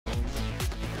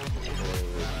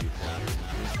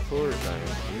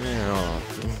Fortnite, man. Oh.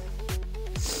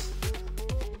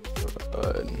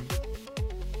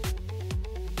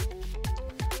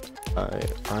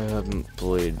 I haven't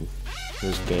played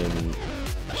this game in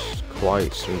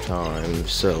quite some time,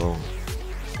 so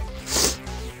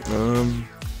you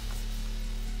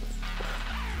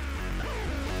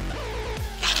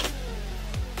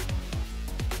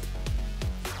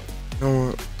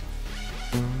know what?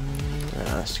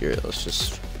 Screw it. Let's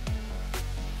just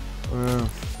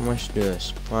let's do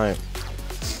this. All right,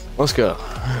 let's go.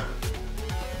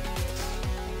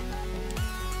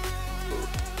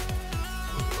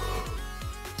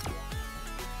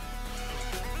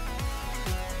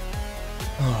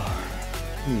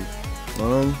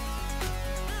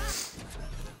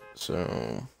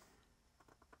 So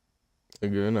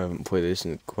again, I haven't played this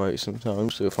in quite some time,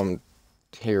 so if I'm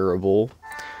terrible,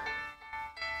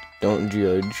 don't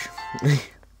judge.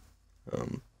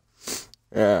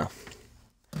 Yeah.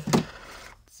 Let's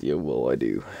see how well I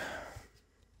do.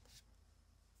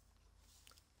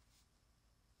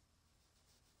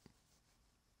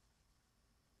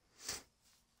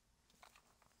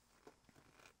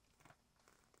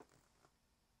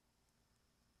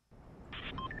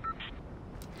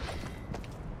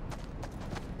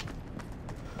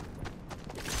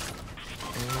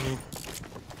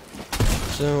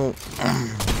 So I'm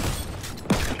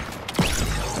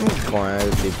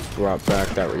glad they brought back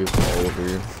that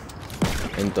revolver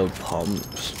and the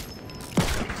pumps,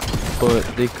 but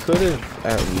they could have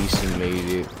at least made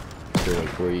it to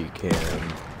like where you can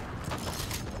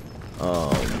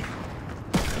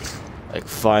like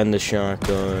find the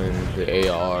shotgun, the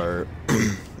AR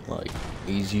like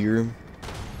easier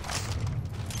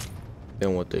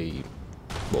than what they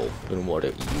than what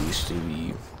it used to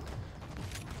be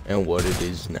and what it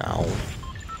is now.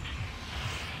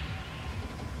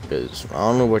 Because I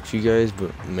don't know about you guys,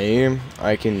 but me,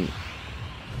 I can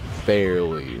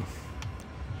barely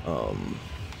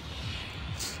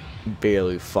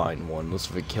find one unless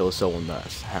if I kill someone that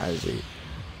has it.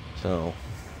 So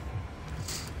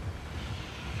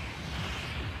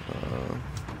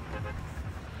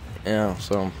yeah,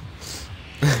 so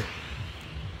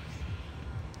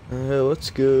let's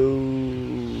go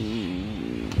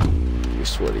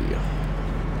sweaty.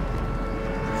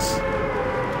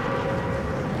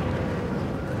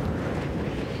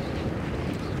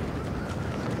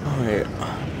 Alright,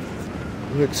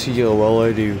 let's see how well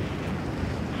I do.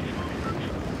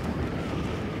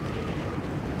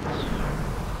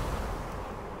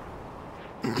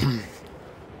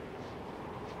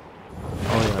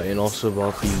 Oh yeah, and also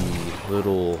about the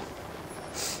little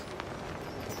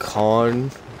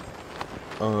con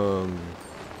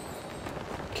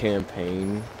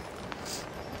campaign,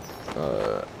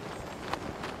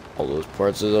 all those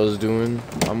parts that I was doing.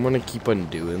 I'm gonna keep on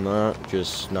doing that,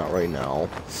 just not right now.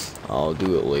 I'll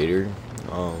do it later.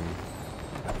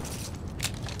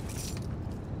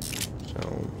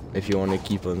 So if you want to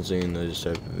keep on seeing those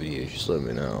type of videos, just let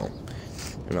me know,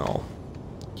 and I'll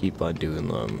keep on doing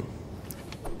them.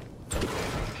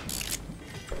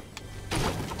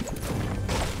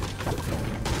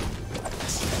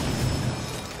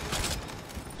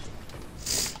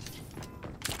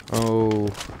 Oh.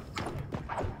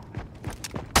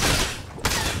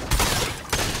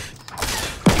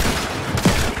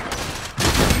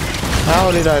 How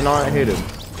did I not hit him?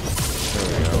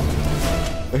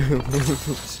 There we go.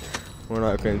 We're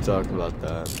not going to talk about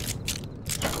that.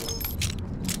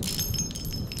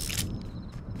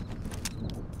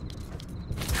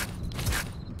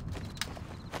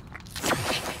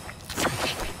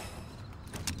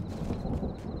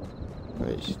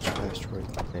 There's a chest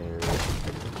right there.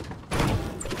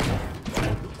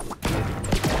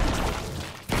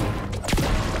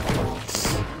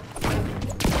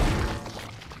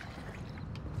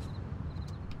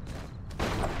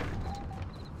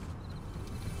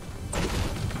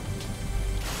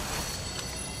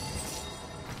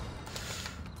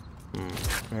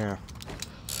 Yeah,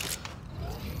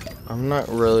 I'm not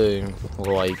really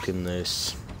liking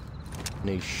this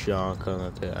new shotgun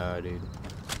that they added.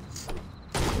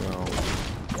 No,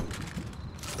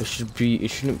 it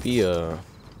shouldn't be a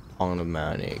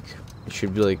automatic. It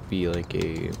should be like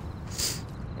a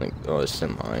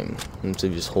semi, instead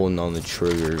of just holding on the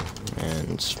trigger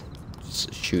and just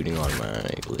shooting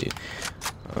automatically.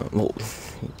 Well,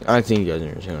 I think you guys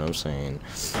understand what I'm saying.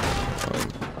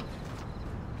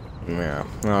 Yeah,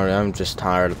 I'm just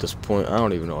tired at this point. I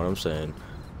don't even know what I'm saying.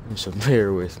 So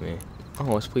bear with me. Oh,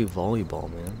 let's play volleyball,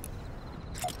 man.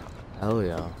 Hell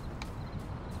yeah.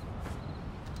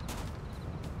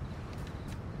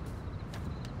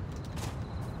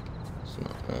 So,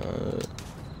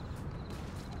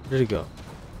 Where'd he go?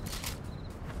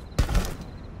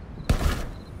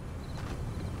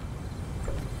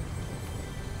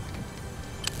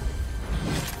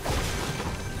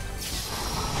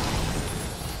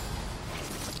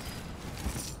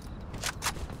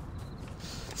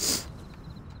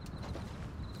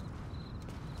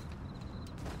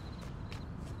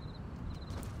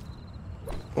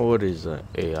 What is that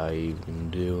AI even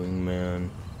doing,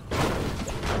 man?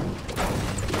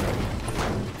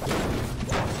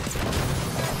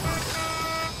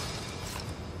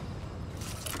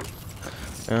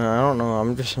 I don't know,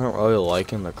 I'm just not really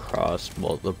liking the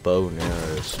crossbow, the bow and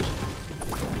arrows.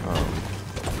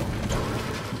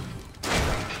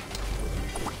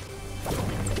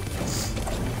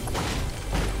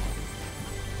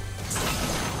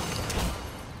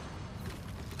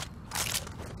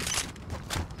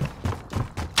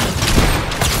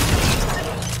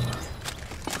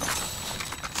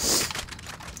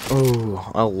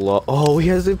 Oh, he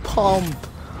has a pump!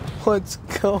 Let's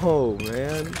go,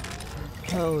 man!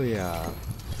 Hell yeah!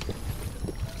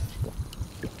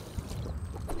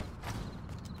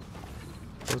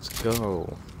 Let's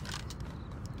go!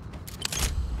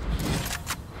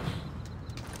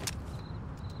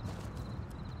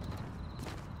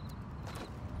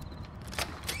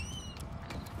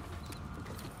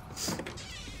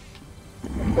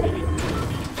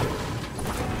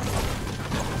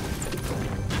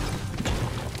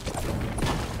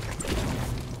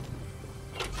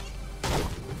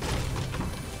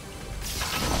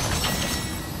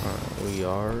 We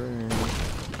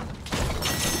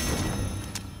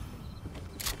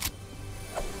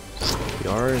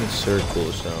are in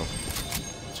circles now.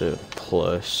 It's a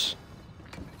plus.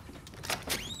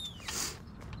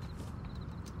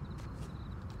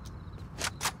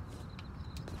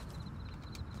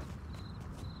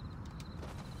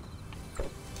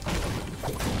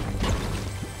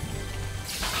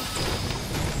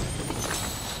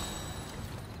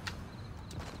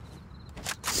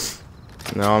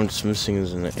 Now I'm just missing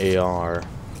is an AR.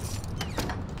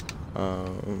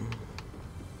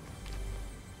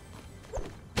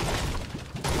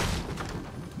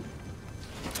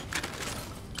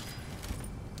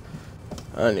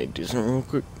 I need to do something real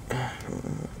quick.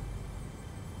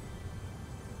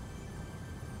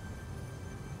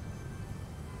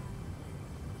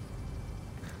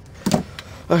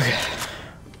 Okay.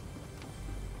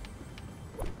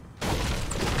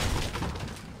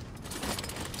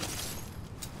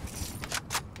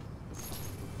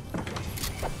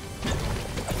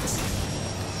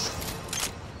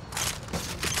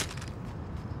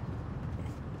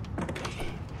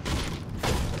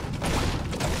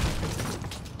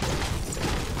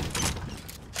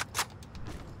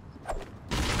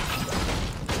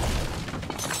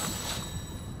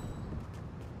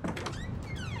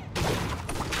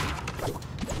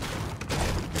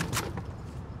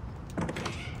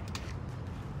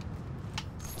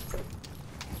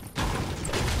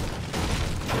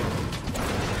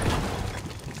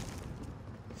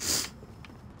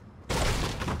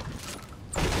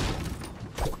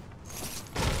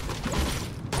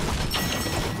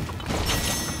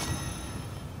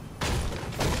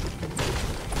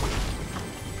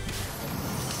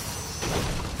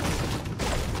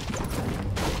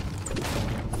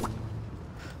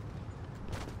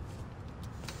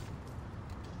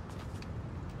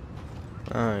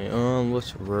 Alright,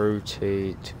 let's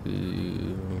rotate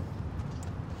to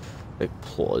like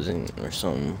Pleasant or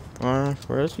something. Alright,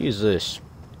 let's use this.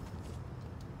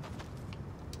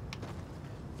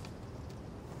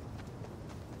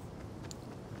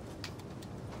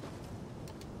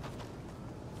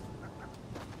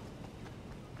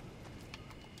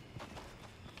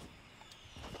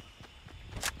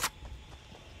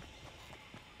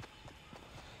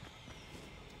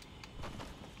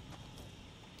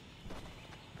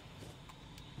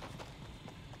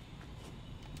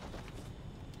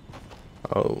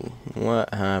 Oh,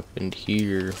 what happened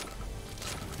here?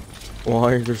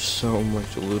 Why is there so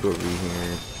much loot over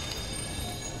here?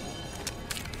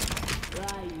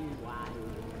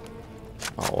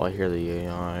 Oh, I hear the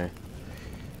AI.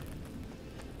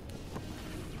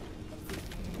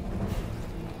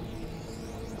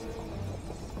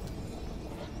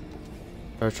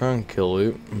 I try and kill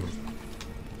it.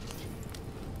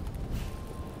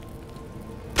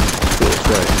 That's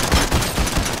right.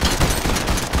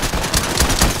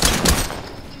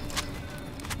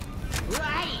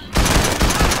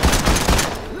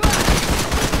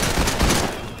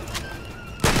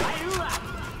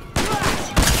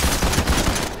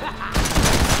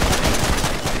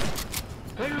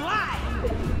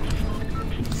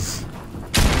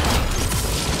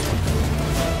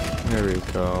 There we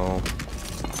go.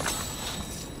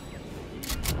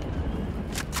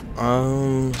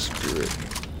 Let's do it.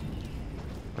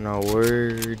 Now,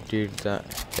 where did that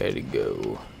head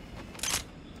go?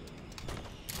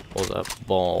 Oh, that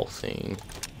ball thing.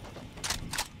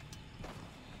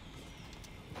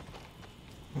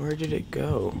 Where did it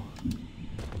go?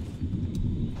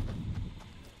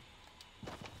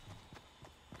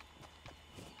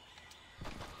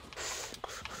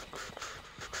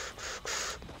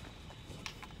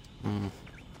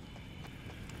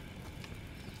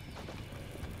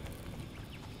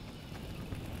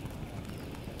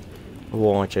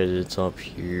 Watch as it's up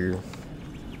here.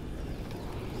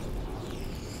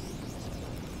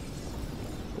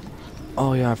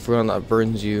 Oh yeah, I forgot that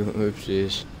burns you.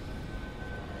 Oopsies.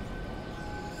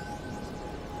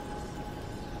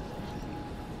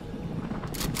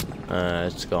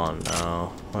 It's gone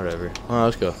now. Whatever. Oh,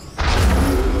 let's go.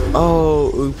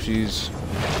 Oh, oopsies.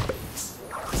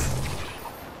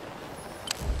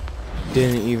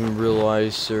 Didn't even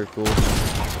realize circle.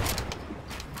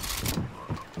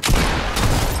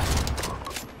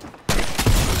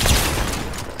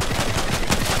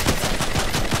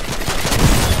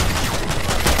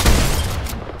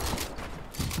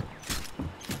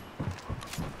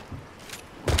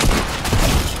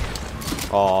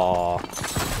 Aww.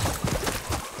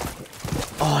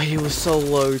 Oh, he was so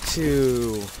low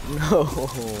too. No.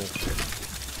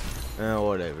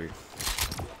 Whatever.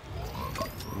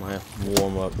 My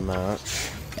warm-up match.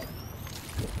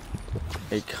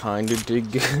 It kinda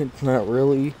did good. Not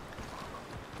really.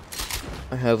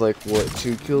 I had like what,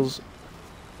 2 kills?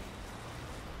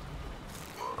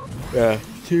 Yeah,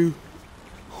 2.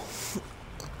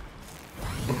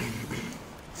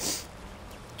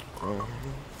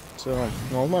 So,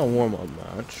 on my warm-up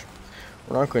match,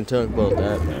 we're not going to talk about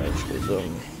that match, because,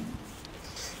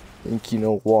 I think you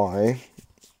know why.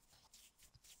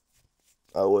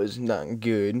 I was not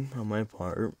good on my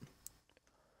part.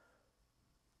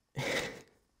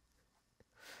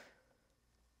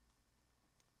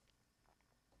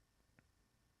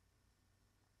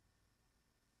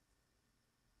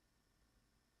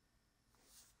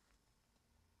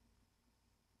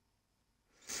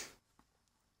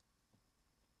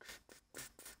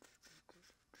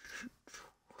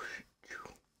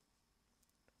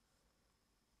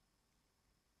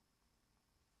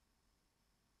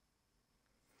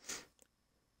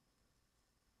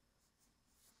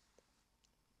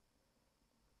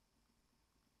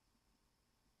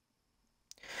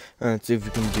 Let's see if we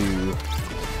can do.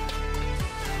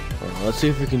 Let's see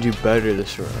if we can do better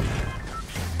this round.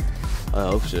 I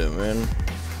hope so, man.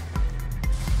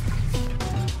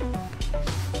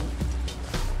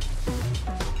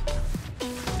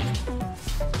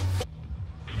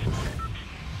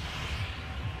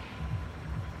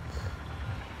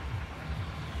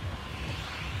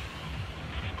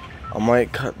 I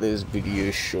might cut this video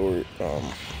short,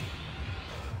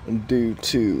 due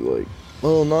to, like,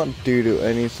 well, not due to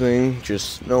anything,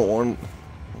 just no one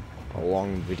a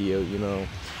long video, you know,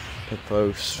 to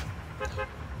post.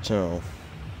 So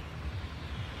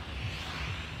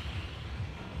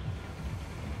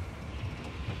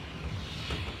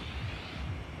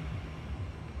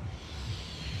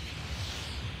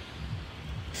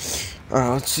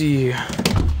let's see.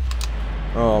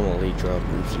 Oh, I'm gonna lead drop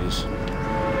oopsies.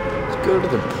 Let's go to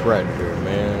the Predator,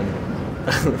 man.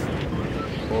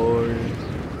 Or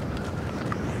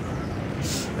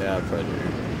yeah, Predator.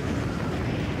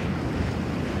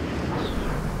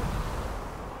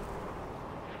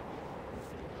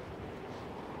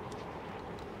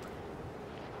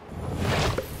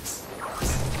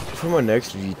 For my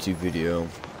next YouTube video,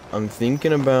 I'm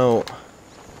thinking about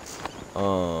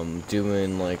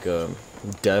doing like a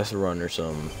death run or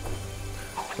something.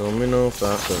 So let me know if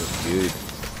that sounds good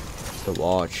to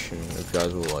watch, and if you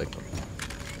guys will like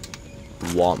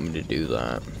want me to do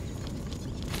that.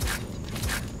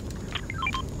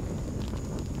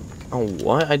 Oh,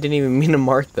 what? I didn't even mean to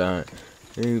mark that.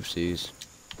 Oopsies.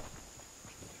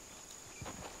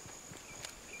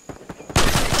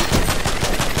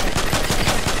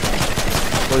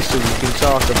 Listen, we can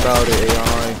talk about it,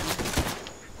 AI.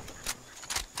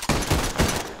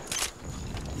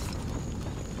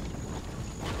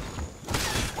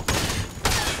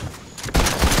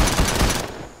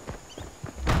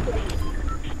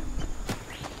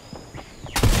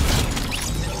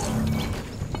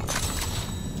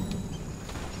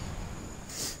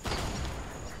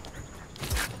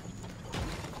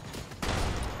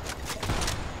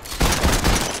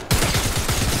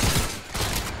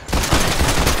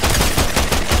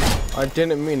 I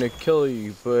didn't mean to kill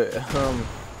you, but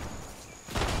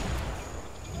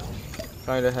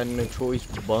Kinda had no choice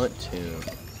but to.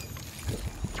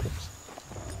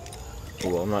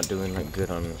 Well, I'm not doing that good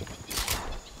on.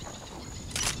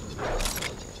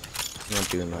 I'm not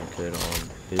doing that good on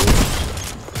hills.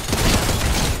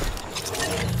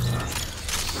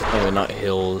 I mean, not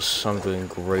hills. I'm doing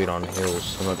great on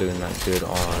hills. I'm not doing that good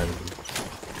on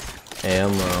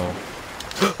ammo.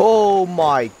 Oh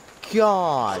my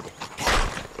god!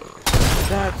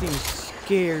 That thing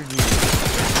scared me.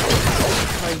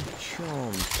 I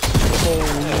jumped.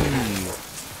 Holy.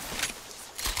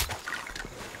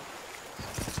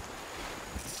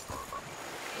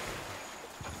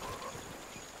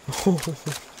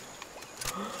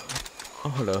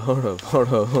 Hold up, hold up, hold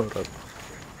up, hold up.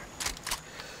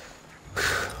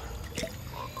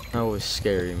 That was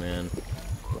scary, man.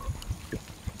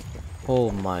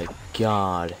 Oh my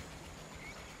god.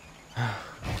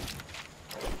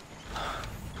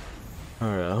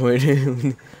 Alright, wait, let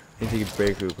me take a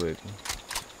break real quick.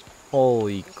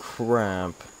 Holy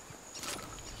crap.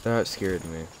 That scared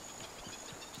me.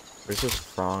 Where's this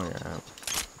frog at?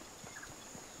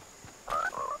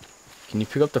 Can you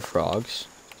pick up the frogs?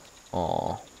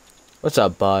 Aw. What's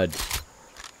up, bud?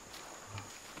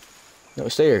 No,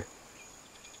 stay here.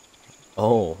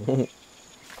 Oh.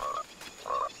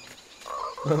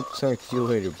 Sorry, see you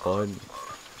later, bud.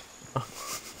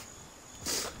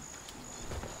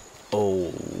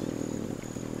 Oh.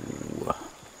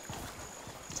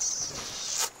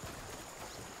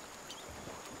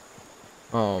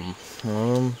 Um.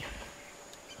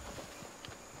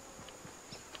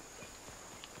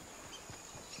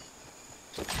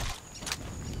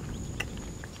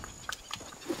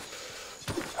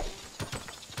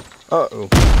 Uh-oh.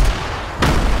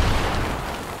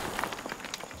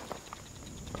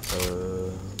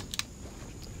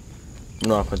 I'm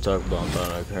not gonna talk about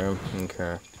that, okay?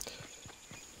 Okay.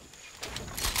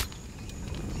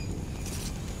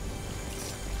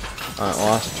 Alright,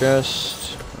 last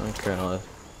chest. Okay,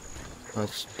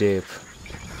 let's dip.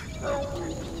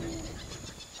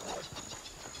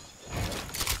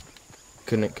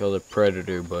 Couldn't kill the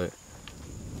predator, but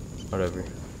whatever.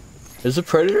 Is the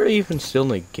predator even still in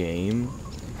the game?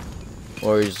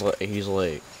 Or he's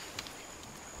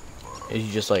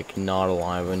just like not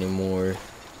alive anymore?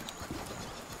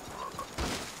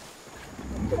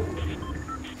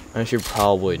 I should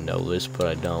probably know this, but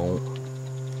I don't.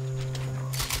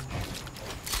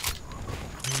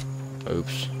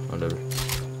 Oops, whatever.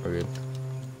 We're good.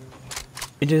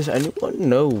 Does anyone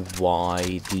know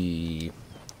why the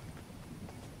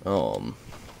like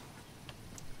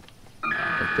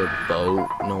the boat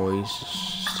noise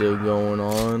is still going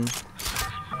on?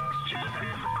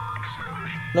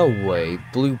 No way.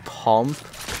 Blue pump?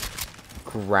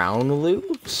 Ground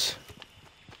loot?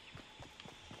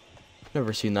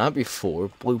 Never seen that before.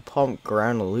 Blue pump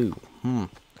ground loot. That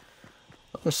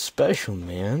was special,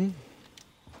 man.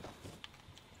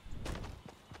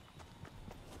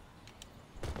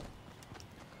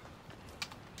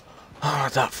 Oh,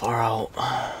 not that far out.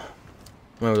 I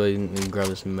really didn't grab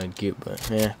this med kit, but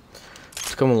yeah.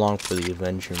 Let's come along for the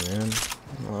adventure, man.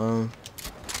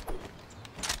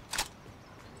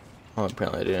 Oh,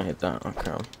 apparently I didn't hit that.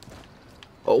 Okay.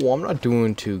 Oh, well, I'm not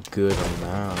doing too good on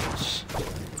that.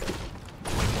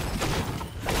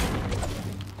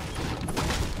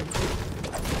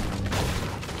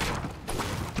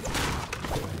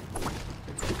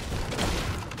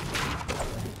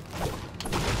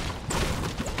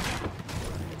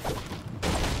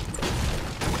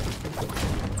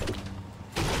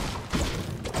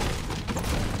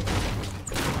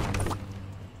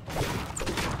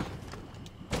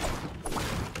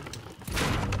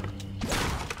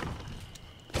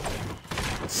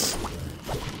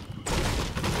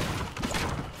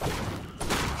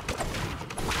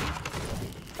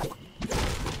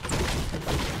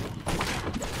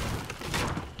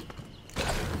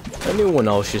 Anyone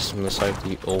else just miss like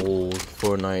the old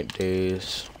Fortnite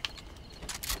days?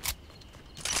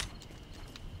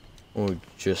 Or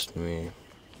just me? You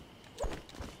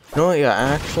know what, yeah,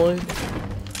 actually,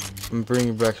 I'm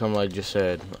bringing back something I just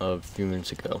said a few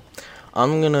minutes ago.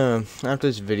 I'm gonna, after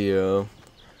this video,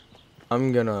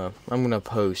 I'm gonna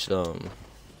post, I'm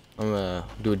gonna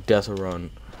do a death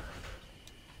run.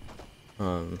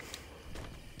 I'm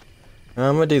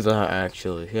gonna do that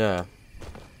actually, yeah.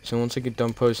 So once I get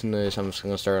done posting this, I'm just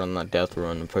gonna start on that death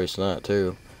run and post that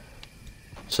too.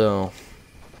 So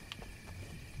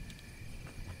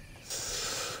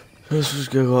this was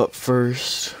gonna go up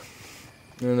first,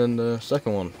 and then the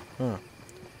second one. Huh.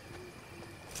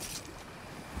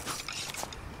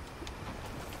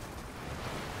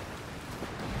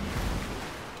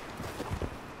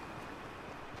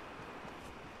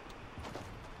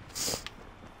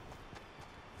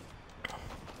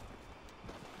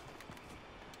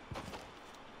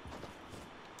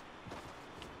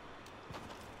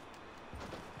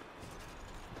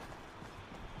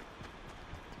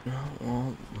 No,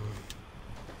 well,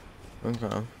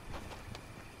 okay.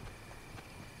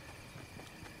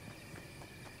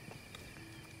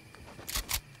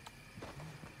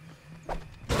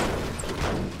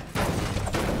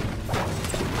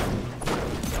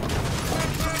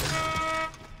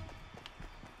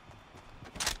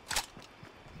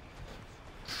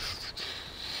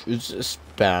 It's just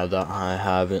bad that I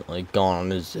haven't like gone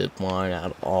on a zip line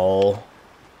at all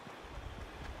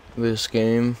this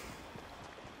game.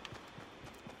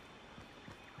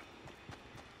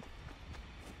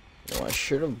 No, I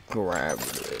should have grabbed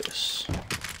this.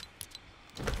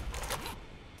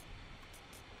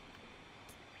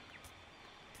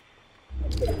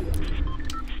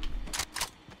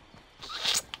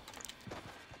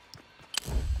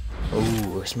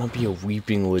 Oh, this might be a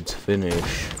Weeping Woods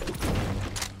finish.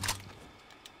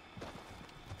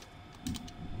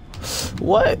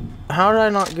 What? How did I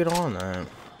not get on that?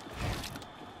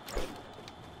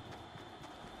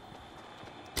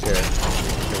 Here we go.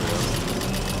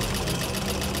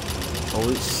 Oh,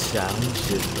 it sounds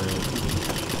different.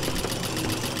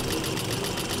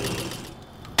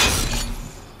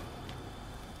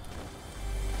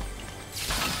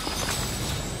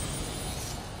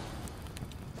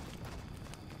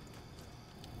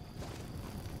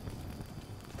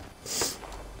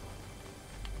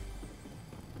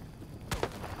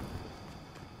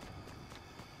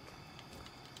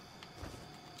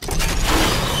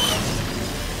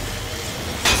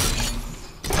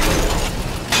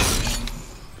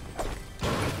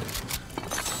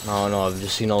 Oh no, I've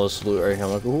just seen all this loot right here.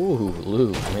 I'm like, ooh,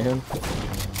 loot, man.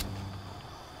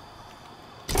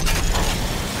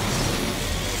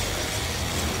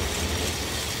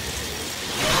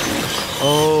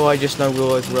 Oh, I just now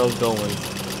realized where I was going.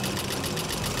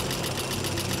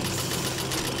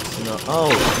 No,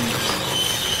 oh,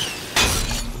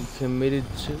 he committed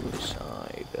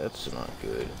suicide. That's not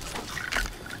good.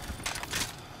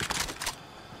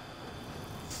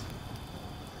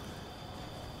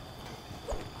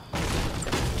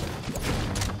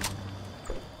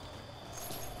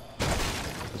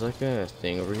 Is like a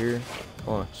thing over here?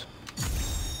 What?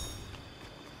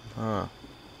 Huh.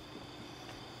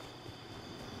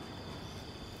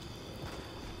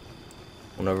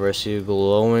 Whenever I see a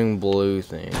glowing blue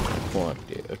thing,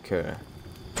 collect it. Okay.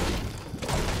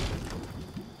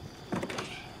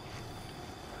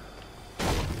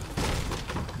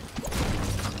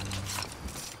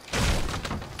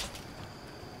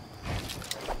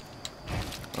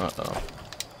 Uh-oh.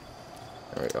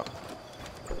 There we go.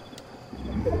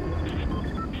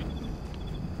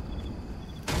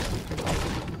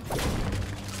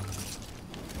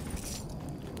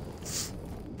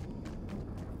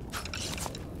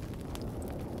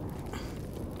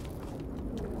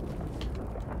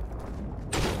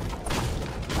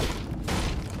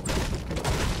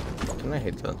 Can I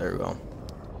hit that? There we go.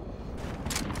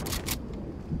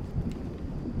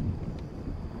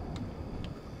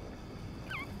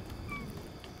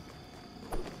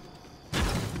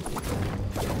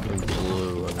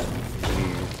 Blue and then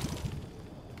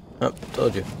oh,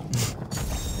 told you.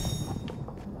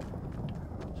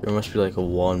 There must be like a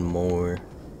one more.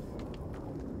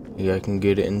 Yeah, I can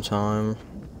get it in time.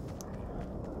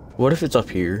 What if it's up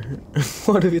here?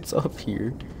 What if it's up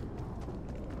here?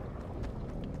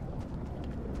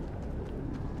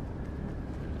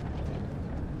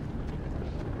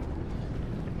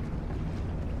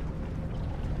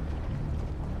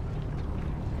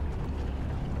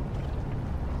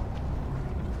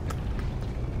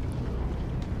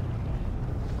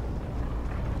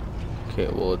 Okay,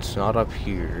 well, it's not up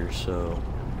here, so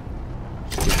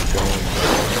let's keep going.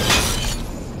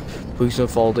 Please no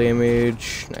fall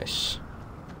damage. Nice.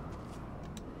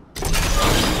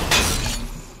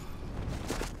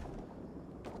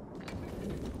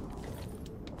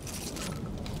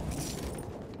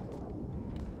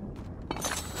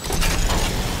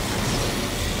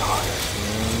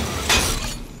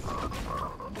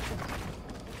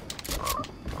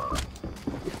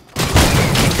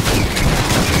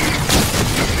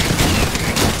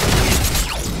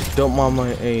 Don't mind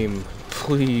my aim,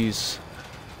 please.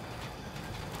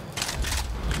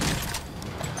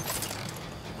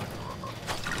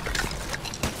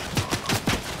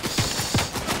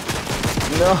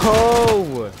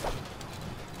 No!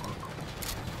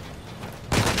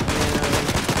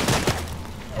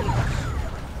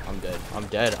 I'm dead. I'm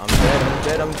dead. I'm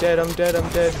dead. I'm dead. I'm dead. I'm dead. I'm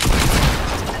dead.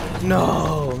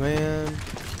 No, man.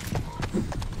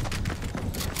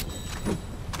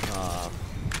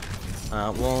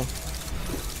 Well,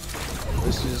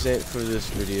 this is it for this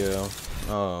video.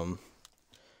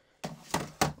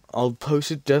 I'll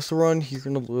post a death run here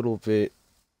in a little bit.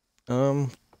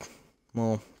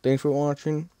 well, thanks for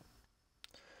watching,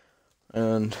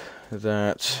 and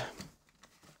that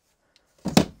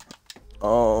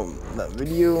that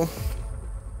video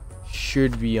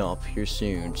should be up here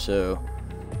soon, so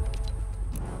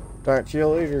talk to you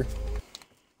later.